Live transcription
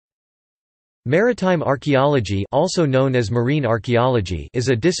Maritime archaeology, also known as marine archaeology, is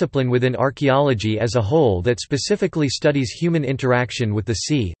a discipline within archaeology as a whole that specifically studies human interaction with the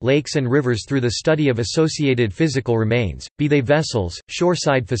sea, lakes and rivers through the study of associated physical remains, be they vessels,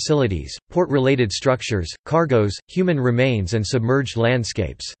 shoreside facilities, port-related structures, cargoes, human remains and submerged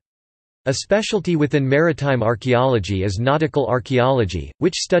landscapes. A specialty within maritime archaeology is nautical archaeology,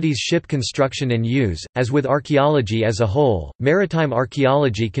 which studies ship construction and use. As with archaeology as a whole, maritime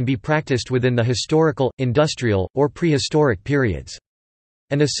archaeology can be practiced within the historical, industrial, or prehistoric periods.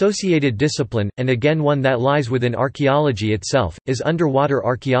 An associated discipline, and again one that lies within archaeology itself, is underwater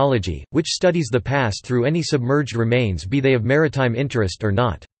archaeology, which studies the past through any submerged remains, be they of maritime interest or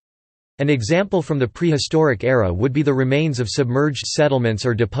not. An example from the prehistoric era would be the remains of submerged settlements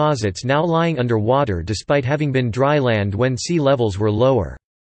or deposits now lying under water despite having been dry land when sea levels were lower.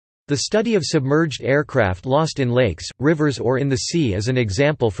 The study of submerged aircraft lost in lakes, rivers or in the sea is an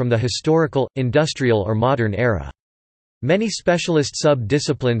example from the historical, industrial or modern era. Many specialist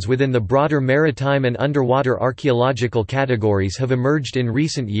sub-disciplines within the broader maritime and underwater archaeological categories have emerged in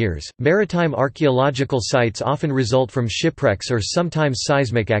recent years. Maritime archaeological sites often result from shipwrecks or sometimes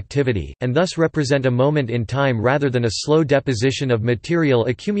seismic activity, and thus represent a moment in time rather than a slow deposition of material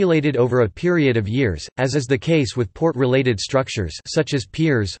accumulated over a period of years, as is the case with port-related structures such as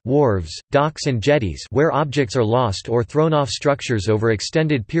piers, wharves, docks and jetties, where objects are lost or thrown off structures over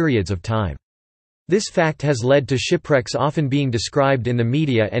extended periods of time. This fact has led to shipwrecks often being described in the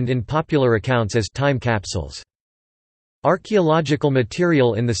media and in popular accounts as time capsules. Archaeological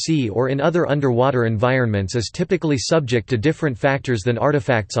material in the sea or in other underwater environments is typically subject to different factors than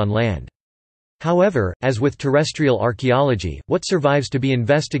artifacts on land. However, as with terrestrial archaeology, what survives to be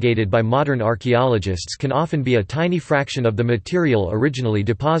investigated by modern archaeologists can often be a tiny fraction of the material originally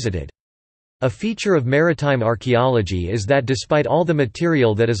deposited. A feature of maritime archaeology is that despite all the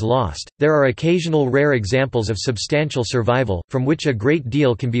material that is lost, there are occasional rare examples of substantial survival, from which a great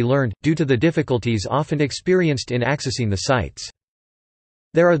deal can be learned, due to the difficulties often experienced in accessing the sites.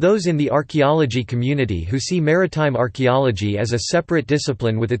 There are those in the archaeology community who see maritime archaeology as a separate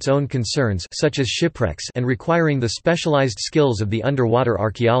discipline with its own concerns such as shipwrecks and requiring the specialized skills of the underwater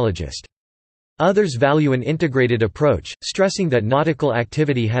archaeologist. Others value an integrated approach, stressing that nautical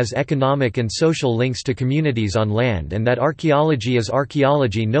activity has economic and social links to communities on land and that archaeology is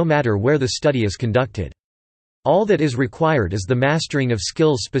archaeology no matter where the study is conducted. All that is required is the mastering of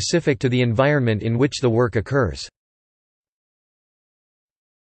skills specific to the environment in which the work occurs.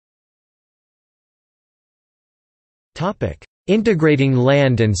 Integrating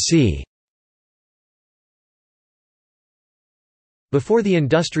land and sea. Before the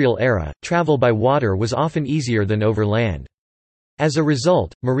industrial era, travel by water was often easier than over land. As a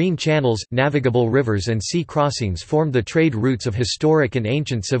result, marine channels, navigable rivers and sea crossings formed the trade routes of historic and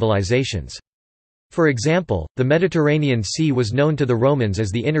ancient civilizations. For example, the Mediterranean Sea was known to the Romans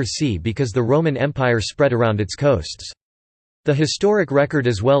as the Inner Sea because the Roman Empire spread around its coasts. The historic record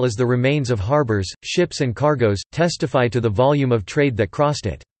as well as the remains of harbors, ships and cargoes, testify to the volume of trade that crossed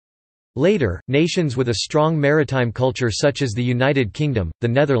it. Later, nations with a strong maritime culture such as the United Kingdom, the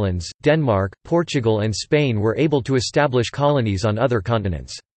Netherlands, Denmark, Portugal and Spain were able to establish colonies on other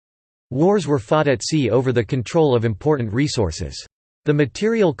continents. Wars were fought at sea over the control of important resources. The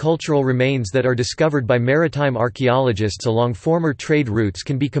material cultural remains that are discovered by maritime archaeologists along former trade routes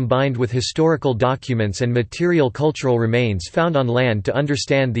can be combined with historical documents and material cultural remains found on land to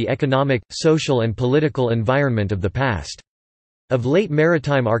understand the economic, social and political environment of the past. Of late,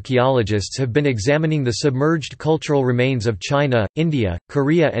 maritime archaeologists have been examining the submerged cultural remains of China, India,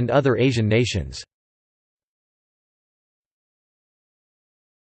 Korea and other Asian nations.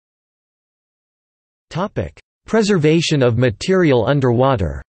 Preservation of material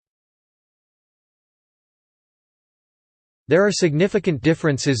underwater. There are significant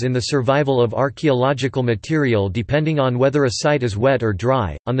differences in the survival of archaeological material depending on whether a site is wet or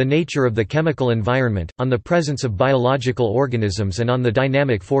dry, on the nature of the chemical environment, on the presence of biological organisms and on the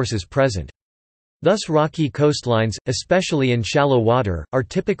dynamic forces present. Thus rocky coastlines, especially in shallow water, are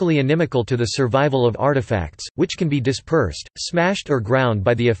typically inimical to the survival of artifacts, which can be dispersed, smashed or ground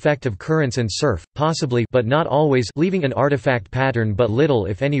by the effect of currents and surf, possibly but not always leaving an artifact pattern but little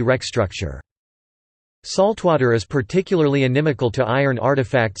if any wreck structure. Saltwater is particularly inimical to iron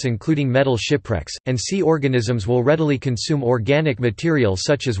artifacts including metal shipwrecks, and sea organisms will readily consume organic material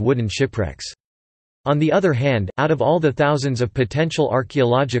such as wooden shipwrecks. On the other hand, out of all the thousands of potential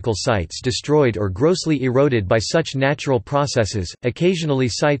archaeological sites destroyed or grossly eroded by such natural processes, occasionally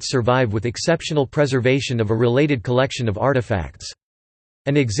sites survive with exceptional preservation of a related collection of artifacts.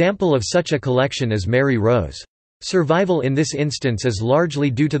 An example of such a collection is Mary Rose. Survival in this instance is largely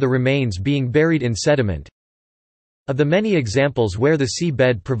due to the remains being buried in sediment. Of the many examples where the sea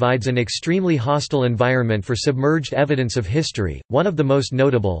bed provides an extremely hostile environment for submerged evidence of history, one of the most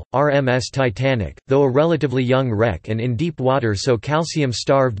notable, RMS Titanic, though a relatively young wreck and in deep water so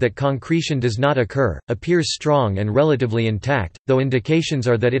calcium-starved that concretion does not occur, appears strong and relatively intact, though indications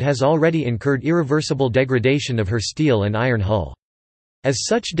are that it has already incurred irreversible degradation of her steel and iron hull. As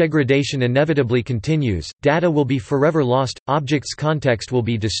such degradation inevitably continues, data will be forever lost, objects' context will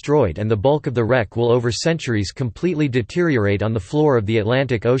be destroyed and the bulk of the wreck will over centuries completely deteriorate on the floor of the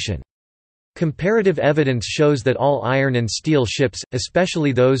Atlantic Ocean. Comparative evidence shows that all iron and steel ships,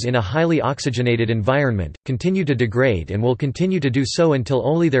 especially those in a highly oxygenated environment, continue to degrade and will continue to do so until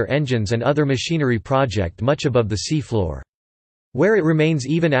only their engines and other machinery project much above the sea floor. Where it remains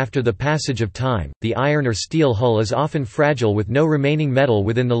even after the passage of time, the iron or steel hull is often fragile with no remaining metal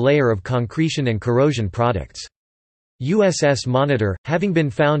within the layer of concretion and corrosion products. USS Monitor, having been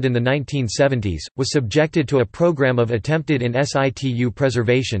found in the 1970s, was subjected to a program of attempted in situ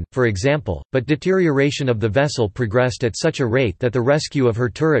preservation, for example, but deterioration of the vessel progressed at such a rate that the rescue of her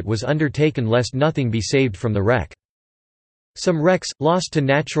turret was undertaken lest nothing be saved from the wreck. Some wrecks, lost to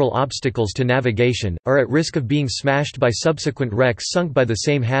natural obstacles to navigation, are at risk of being smashed by subsequent wrecks sunk by the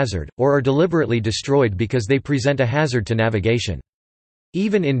same hazard, or are deliberately destroyed because they present a hazard to navigation.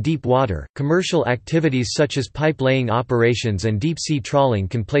 Even in deep water, commercial activities such as pipe-laying operations and deep-sea trawling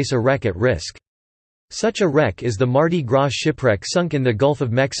can place a wreck at risk. Such a wreck is the Mardi Gras shipwreck sunk in the Gulf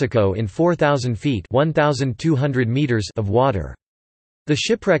of Mexico in 4,000 feet (1,200 meters) of water. The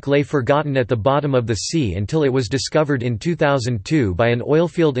shipwreck lay forgotten at the bottom of the sea until it was discovered in 2002 by an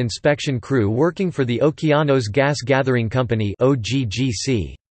oilfield inspection crew working for the Okeanos Gas Gathering Company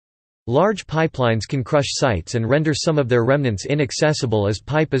 (OGGC). Large pipelines can crush sites and render some of their remnants inaccessible as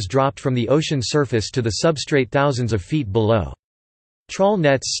pipe is dropped from the ocean surface to the substrate thousands of feet below. Trawl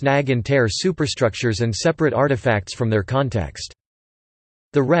nets snag and tear superstructures and separate artifacts from their context.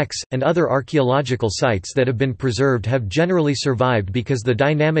 The wrecks, and other archaeological sites that have been preserved have generally survived because the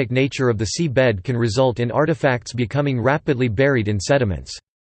dynamic nature of the sea bed can result in artifacts becoming rapidly buried in sediments.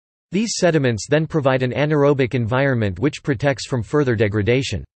 These sediments then provide an anaerobic environment which protects from further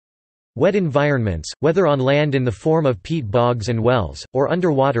degradation. Wet environments, whether on land in the form of peat bogs and wells, or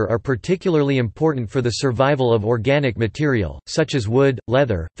underwater are particularly important for the survival of organic material, such as wood,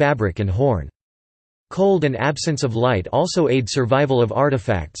 leather, fabric and horn. Cold and absence of light also aid survival of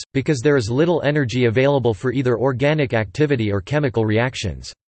artifacts, because there is little energy available for either organic activity or chemical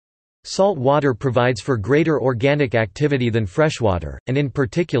reactions. Salt water provides for greater organic activity than freshwater, and in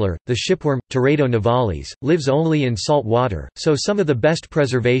particular, the shipworm, Teredo nivalis, lives only in salt water, so some of the best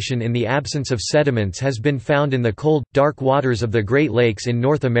preservation in the absence of sediments has been found in the cold, dark waters of the Great Lakes in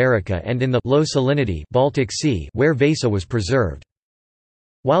North America and in the low salinity Baltic Sea where Vasa was preserved.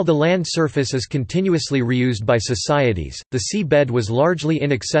 While the land surface is continuously reused by societies, the sea bed was largely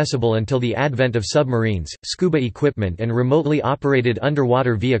inaccessible until the advent of submarines, scuba equipment and remotely operated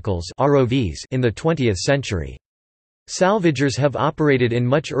underwater vehicles (ROVs) in the 20th century. Salvagers have operated in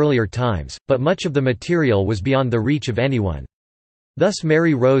much earlier times, but much of the material was beyond the reach of anyone. Thus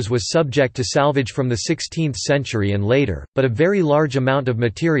Mary Rose was subject to salvage from the 16th century and later, but a very large amount of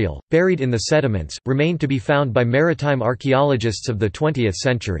material, buried in the sediments, remained to be found by maritime archaeologists of the 20th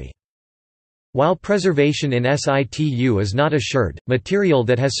century. While preservation in situ is not assured, material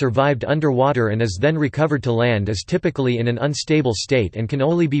that has survived underwater and is then recovered to land is typically in an unstable state and can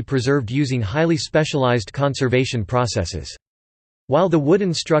only be preserved using highly specialized conservation processes. While the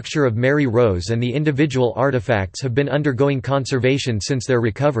wooden structure of Mary Rose and the individual artifacts have been undergoing conservation since their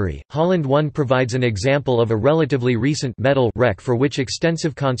recovery, Holland 1 provides an example of a relatively recent metal wreck for which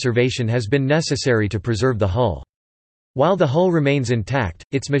extensive conservation has been necessary to preserve the hull. While the hull remains intact,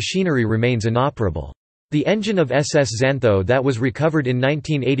 its machinery remains inoperable. The engine of SS Xantho that was recovered in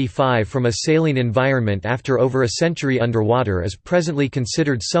 1985 from a saline environment after over a century underwater is presently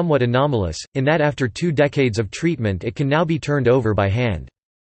considered somewhat anomalous, in that after 2 decades of treatment it can now be turned over by hand.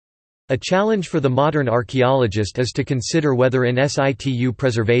 A challenge for the modern archaeologist is to consider whether in situ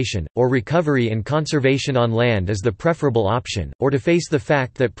preservation, or recovery and conservation on land is the preferable option, or to face the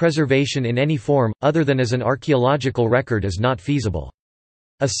fact that preservation in any form, other than as an archaeological record is not feasible.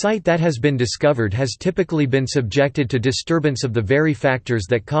 A site that has been discovered has typically been subjected to disturbance of the very factors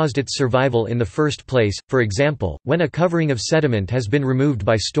that caused its survival in the first place, for example, when a covering of sediment has been removed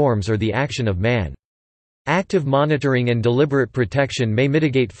by storms or the action of man. Active monitoring and deliberate protection may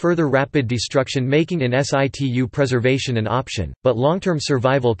mitigate further rapid destruction, making in situ preservation an option, but long-term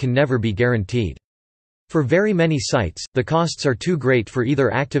survival can never be guaranteed. For very many sites, the costs are too great for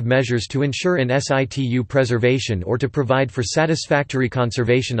either active measures to ensure in situ preservation or to provide for satisfactory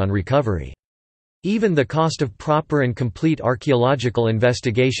conservation on recovery. Even the cost of proper and complete archaeological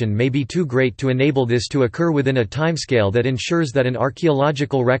investigation may be too great to enable this to occur within a timescale that ensures that an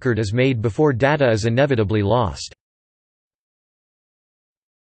archaeological record is made before data is inevitably lost.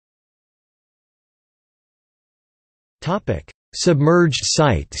 Submerged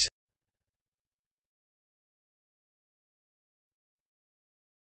sites.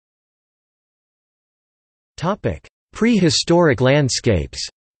 Prehistoric landscapes.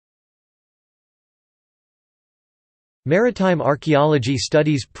 Maritime archaeology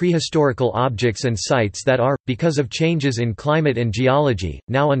studies prehistorical objects and sites that are, because of changes in climate and geology,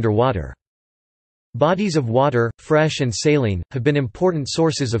 now underwater. Bodies of water, fresh and saline, have been important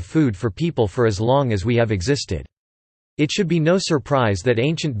sources of food for people for as long as we have existed. It should be no surprise that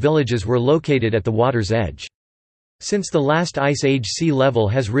ancient villages were located at the water's edge. Since the last ice age, sea level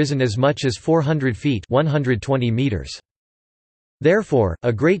has risen as much as 400 feet (120 meters). Therefore,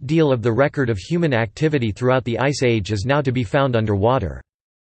 a great deal of the record of human activity throughout the ice age is now to be found underwater.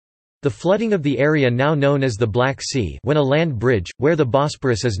 The flooding of the area now known as the Black Sea, when a land bridge, where the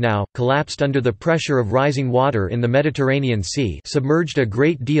Bosporus is now, collapsed under the pressure of rising water in the Mediterranean Sea, submerged a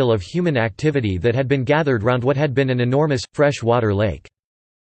great deal of human activity that had been gathered round what had been an enormous, fresh-water lake.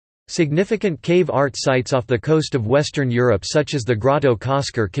 Significant cave art sites off the coast of Western Europe such as the Grotto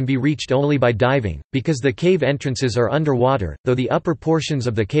Coscar can be reached only by diving, because the cave entrances are underwater, though the upper portions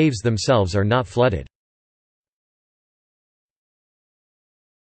of the caves themselves are not flooded.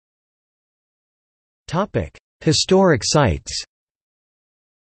 Historic sites.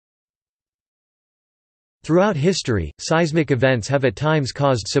 Throughout history, seismic events have at times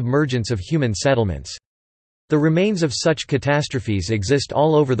caused submergence of human settlements. The remains of such catastrophes exist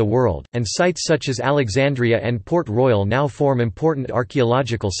all over the world, and sites such as Alexandria and Port Royal now form important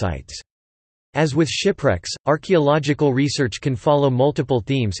archaeological sites. As with shipwrecks, archaeological research can follow multiple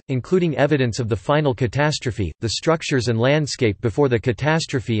themes, including evidence of the final catastrophe, the structures and landscape before the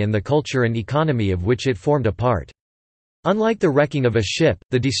catastrophe, and the culture and economy of which it formed a part. Unlike the wrecking of a ship,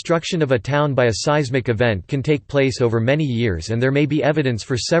 the destruction of a town by a seismic event can take place over many years, and there may be evidence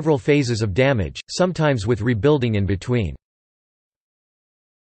for several phases of damage, sometimes with rebuilding in between.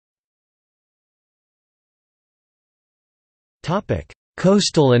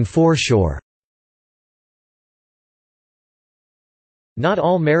 Coastal and foreshore. Not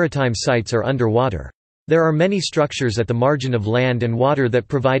all maritime sites are underwater. There are many structures at the margin of land and water that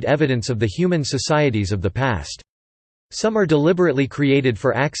provide evidence of the human societies of the past. Some are deliberately created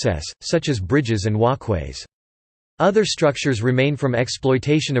for access, such as bridges and walkways. Other structures remain from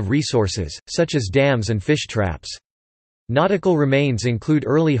exploitation of resources, such as dams and fish traps. Nautical remains include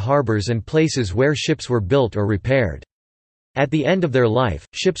early harbors and places where ships were built or repaired. At the end of their life,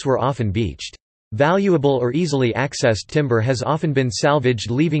 ships were often beached. Valuable or easily accessed timber has often been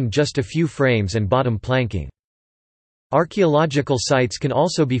salvaged, leaving just a few frames and bottom planking. Archaeological sites can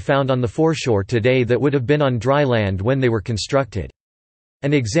also be found on the foreshore today that would have been on dry land when they were constructed.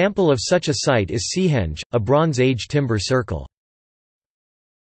 An example of such a site is Seahenge, a Bronze Age timber circle.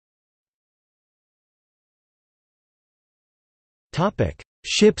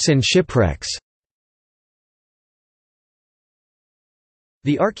 Ships and shipwrecks.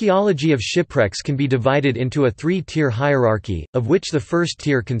 The archaeology of shipwrecks can be divided into a three-tier hierarchy, of which the first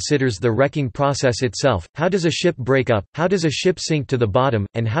tier considers the wrecking process itself: how does a ship break up, how does a ship sink to the bottom,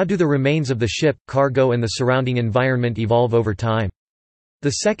 and how do the remains of the ship, cargo and the surrounding environment evolve over time.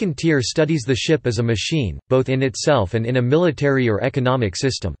 The second tier studies the ship as a machine, both in itself and in a military or economic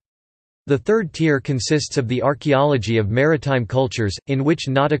system. The third tier consists of the archaeology of maritime cultures, in which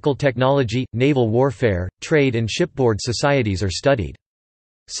nautical technology, naval warfare, trade and shipboard societies are studied.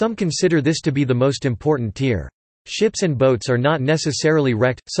 Some consider this to be the most important tier. Ships and boats are not necessarily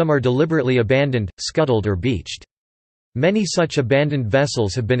wrecked, some are deliberately abandoned, scuttled or beached. Many such abandoned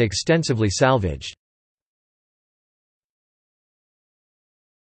vessels have been extensively salvaged.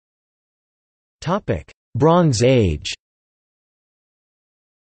 Bronze Age.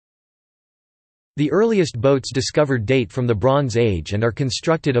 The earliest boats discovered date from the Bronze Age and are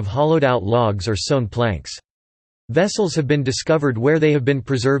constructed of hollowed-out logs or sawn planks. Vessels have been discovered where they have been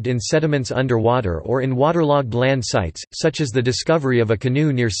preserved in sediments underwater or in waterlogged land sites, such as the discovery of a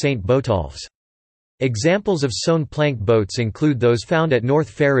canoe near St. Botolph's. Examples of sawn plank boats include those found at North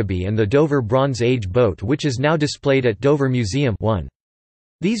Ferriby and the Dover Bronze Age boat, which is now displayed at Dover Museum 1.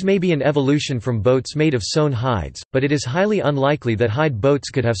 These may be an evolution from boats made of sawn hides, but it is highly unlikely that hide boats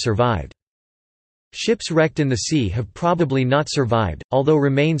could have survived. Ships wrecked in the sea have probably not survived, although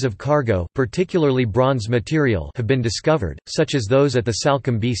remains of cargo, particularly bronze material, have been discovered, such as those at the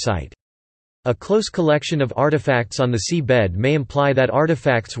Salcombe B site. A close collection of artifacts on the sea bed may imply that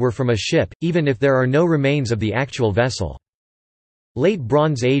artifacts were from a ship, even if there are no remains of the actual vessel. Late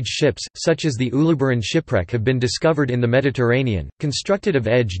Bronze Age ships, such as the Uluburun shipwreck, have been discovered in the Mediterranean, constructed of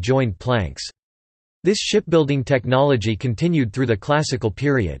edge-joined planks. This shipbuilding technology continued through the Classical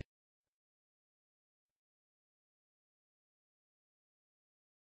period.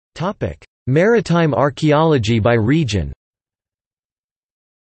 Maritime archaeology by region.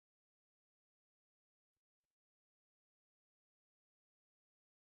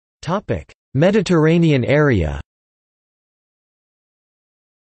 Mediterranean area.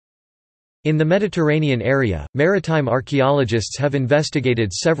 In the Mediterranean area, maritime archaeologists have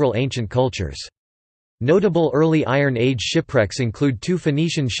investigated several ancient cultures. Notable early Iron Age shipwrecks include two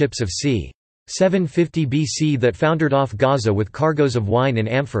Phoenician ships of c. 750 BC that foundered off Gaza with cargoes of wine in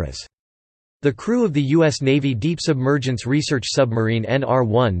amphoras. The crew of the U.S. Navy Deep Submergence Research Submarine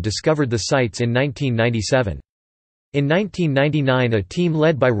NR-1 discovered the sites in 1997. In 1999, a team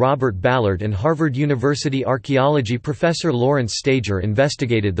led by Robert Ballard and Harvard University archaeology professor Lawrence Stager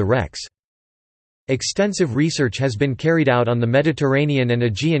investigated the wrecks. Extensive research has been carried out on the Mediterranean and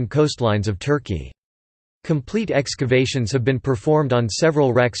Aegean coastlines of Turkey. Complete excavations have been performed on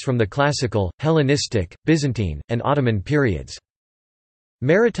several wrecks from the Classical, Hellenistic, Byzantine, and Ottoman periods.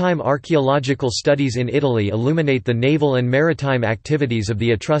 Maritime archaeological studies in Italy illuminate the naval and maritime activities of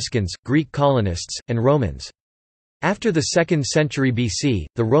the Etruscans, Greek colonists, and Romans. After the 2nd century BC,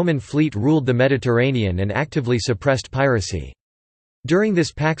 the Roman fleet ruled the Mediterranean and actively suppressed piracy. During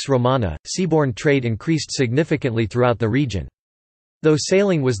this Pax Romana, seaborne trade increased significantly throughout the region. Though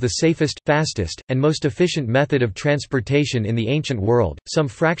sailing was the safest, fastest, and most efficient method of transportation in the ancient world, some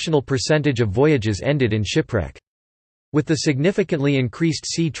fractional percentage of voyages ended in shipwreck. With the significantly increased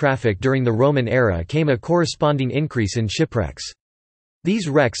sea traffic during the Roman era came a corresponding increase in shipwrecks. These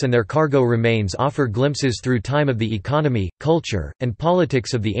wrecks and their cargo remains offer glimpses through time of the economy, culture, and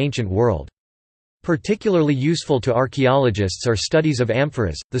politics of the ancient world. Particularly useful to archaeologists are studies of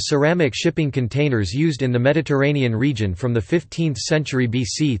amphoras, the ceramic shipping containers used in the Mediterranean region from the 15th century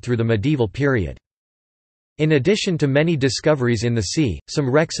BC through the medieval period. In addition to many discoveries in the sea, some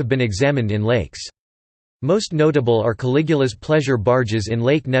wrecks have been examined in lakes. Most notable are Caligula's pleasure barges in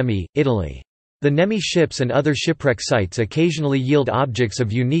Lake Nemi, Italy. The Nemi ships and other shipwreck sites occasionally yield objects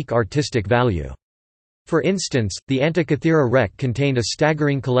of unique artistic value. For instance, the Antikythera wreck contained a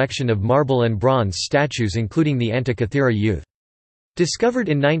staggering collection of marble and bronze statues including the Antikythera youth. Discovered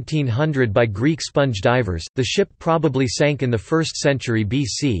in 1900 by Greek sponge divers, the ship probably sank in the 1st century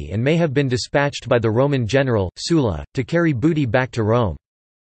BC and may have been dispatched by the Roman general, Sulla, to carry booty back to Rome.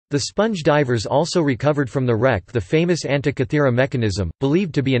 The sponge divers also recovered from the wreck the famous Antikythera mechanism,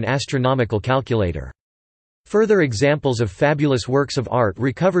 believed to be an astronomical calculator. Further examples of fabulous works of art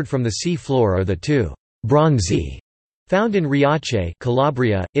recovered from the sea floor are the two bronzi found in Riace,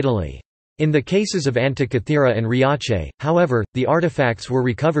 Calabria, Italy. In the cases of Antikythera and Riace, however, the artifacts were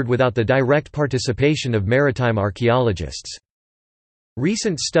recovered without the direct participation of maritime archaeologists.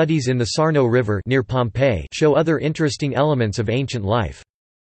 Recent studies in the Sarno River near Pompeii show other interesting elements of ancient life.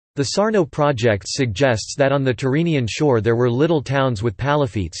 The Sarno project suggests that on the Tyrrhenian shore there were little towns with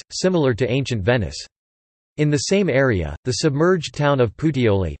palafittes, similar to ancient Venice. In the same area, the submerged town of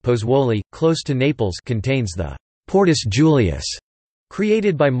Puteoli, close to Naples, contains the Portus Julius,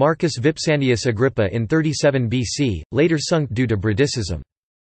 created by Marcus Vipsanius Agrippa in 37 BC, later sunk due to Briticism.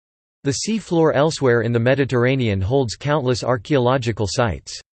 The sea floor elsewhere in the Mediterranean holds countless archaeological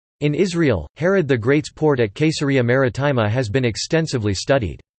sites. In Israel, Herod the Great's port at Caesarea Maritima has been extensively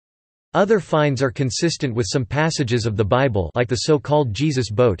studied. Other finds are consistent with some passages of the Bible, like the so-called Jesus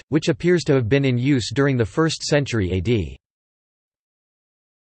boat, which appears to have been in use during the 1st century AD.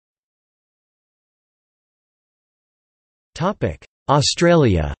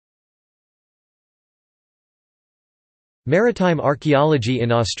 Australia. Maritime archaeology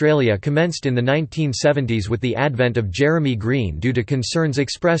in Australia commenced in the 1970s with the advent of Jeremy Green due to concerns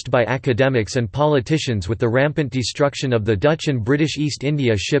expressed by academics and politicians with the rampant destruction of the Dutch and British East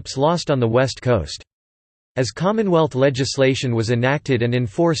India ships lost on the west coast. As Commonwealth legislation was enacted and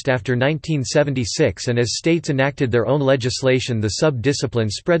enforced after 1976 and as states enacted their own legislation, the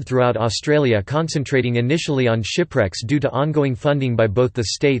sub-discipline spread throughout Australia, concentrating initially on shipwrecks due to ongoing funding by both the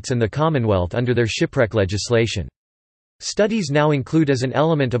states and the Commonwealth under their shipwreck legislation. Studies now include as an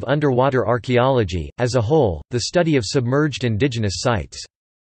element of underwater archaeology, as a whole, the study of submerged indigenous sites.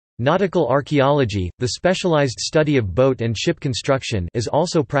 Nautical archaeology, the specialized study of boat and ship construction, is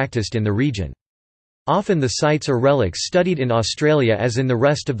also practiced in the region. Often the sites or relics studied in Australia as in the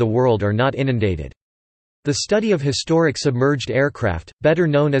rest of the world are not inundated. The study of historic submerged aircraft, better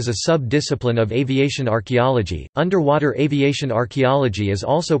known as a sub-discipline of aviation archaeology, underwater aviation archaeology is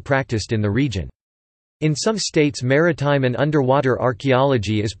also practiced in the region. In some states maritime and underwater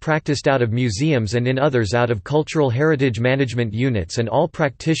archaeology is practiced out of museums and in others out of cultural heritage management units, and all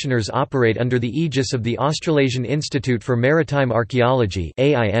practitioners operate under the aegis of the Australasian Institute for Maritime Archaeology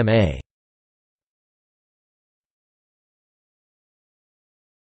 (AIMA).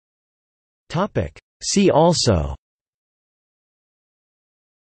 See also: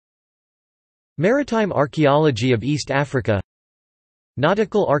 Maritime Archaeology of East Africa,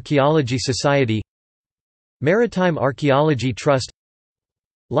 Nautical Archaeology Society, Maritime Archaeology Trust,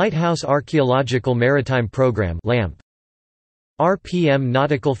 Lighthouse Archaeological Maritime Program (LAMP), RPM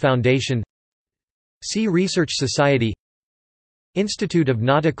Nautical Foundation, Sea Research Society, Institute of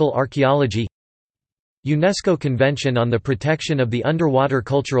Nautical Archaeology. UNESCO Convention on the Protection of the Underwater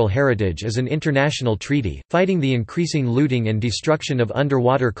Cultural Heritage is an international treaty, fighting the increasing looting and destruction of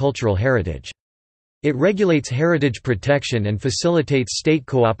underwater cultural heritage. It regulates heritage protection and facilitates state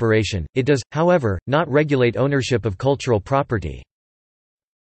cooperation. It does, however, not regulate ownership of cultural property.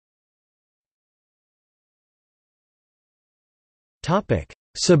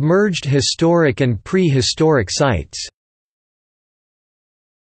 Submerged historic and prehistoric sites.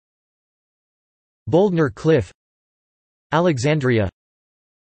 Boulder Cliff, Alexandria,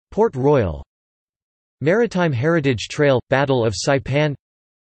 Port Royal, Maritime Heritage Trail, Battle of Saipan,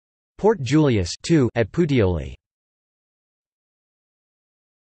 Port Julius at Puteoli.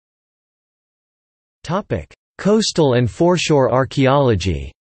 Coastal and foreshore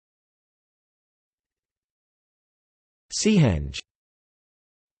archaeology. Seahenge.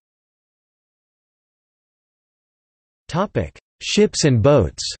 Ships and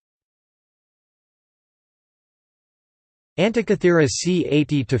boats. Antikythera c.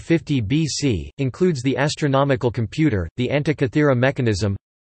 80–50 BC, includes the astronomical computer, the Antikythera mechanism.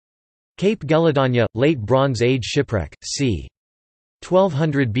 Cape Geladanya, Late Bronze Age shipwreck, c.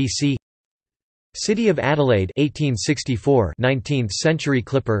 1200 BC. City of Adelaide 1864, 19th century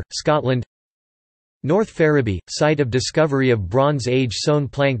clipper, Scotland. North Ferriby, site of discovery of Bronze Age sewn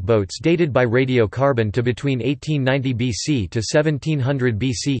plank boats dated by radiocarbon to between 1890 BC to 1700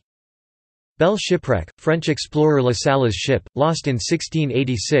 BC. Belle shipwreck, French explorer La Salle's ship, lost in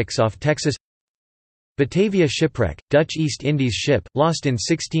 1686 off Texas. Batavia shipwreck, Dutch East Indies ship, lost in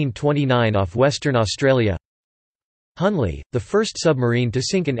 1629 off Western Australia. Hunley, the first submarine to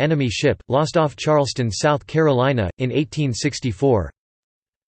sink an enemy ship, lost off Charleston, South Carolina, in 1864.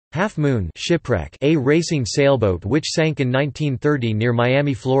 Half Moon shipwreck, a racing sailboat which sank in 1930 near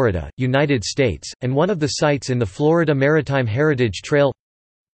Miami, Florida, United States, and one of the sites in the Florida Maritime Heritage Trail.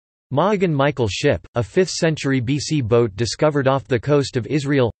 Mahagan Michael ship, a 5th century BC boat discovered off the coast of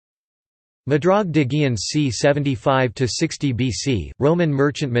Israel. Madrag de Guians c. 75–60 BC, Roman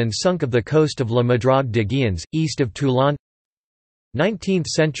merchantman sunk of the coast of La Madrag de Guians, east of Toulon. 19th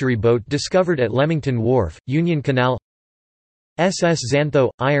century boat discovered at Leamington Wharf, Union Canal. SS Xantho,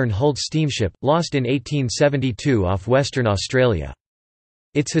 iron-hulled steamship, lost in 1872 off Western Australia.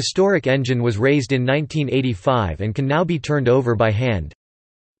 Its historic engine was raised in 1985 and can now be turned over by hand.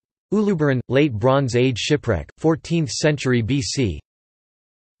 Ulubaran, Late Bronze Age shipwreck, 14th century BC.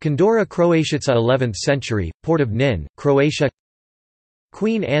 Kondora Croatica 11th century, port of Nin, Croatia.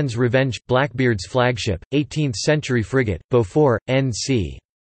 Queen Anne's Revenge, Blackbeard's flagship, 18th century frigate, Beaufort, N.C.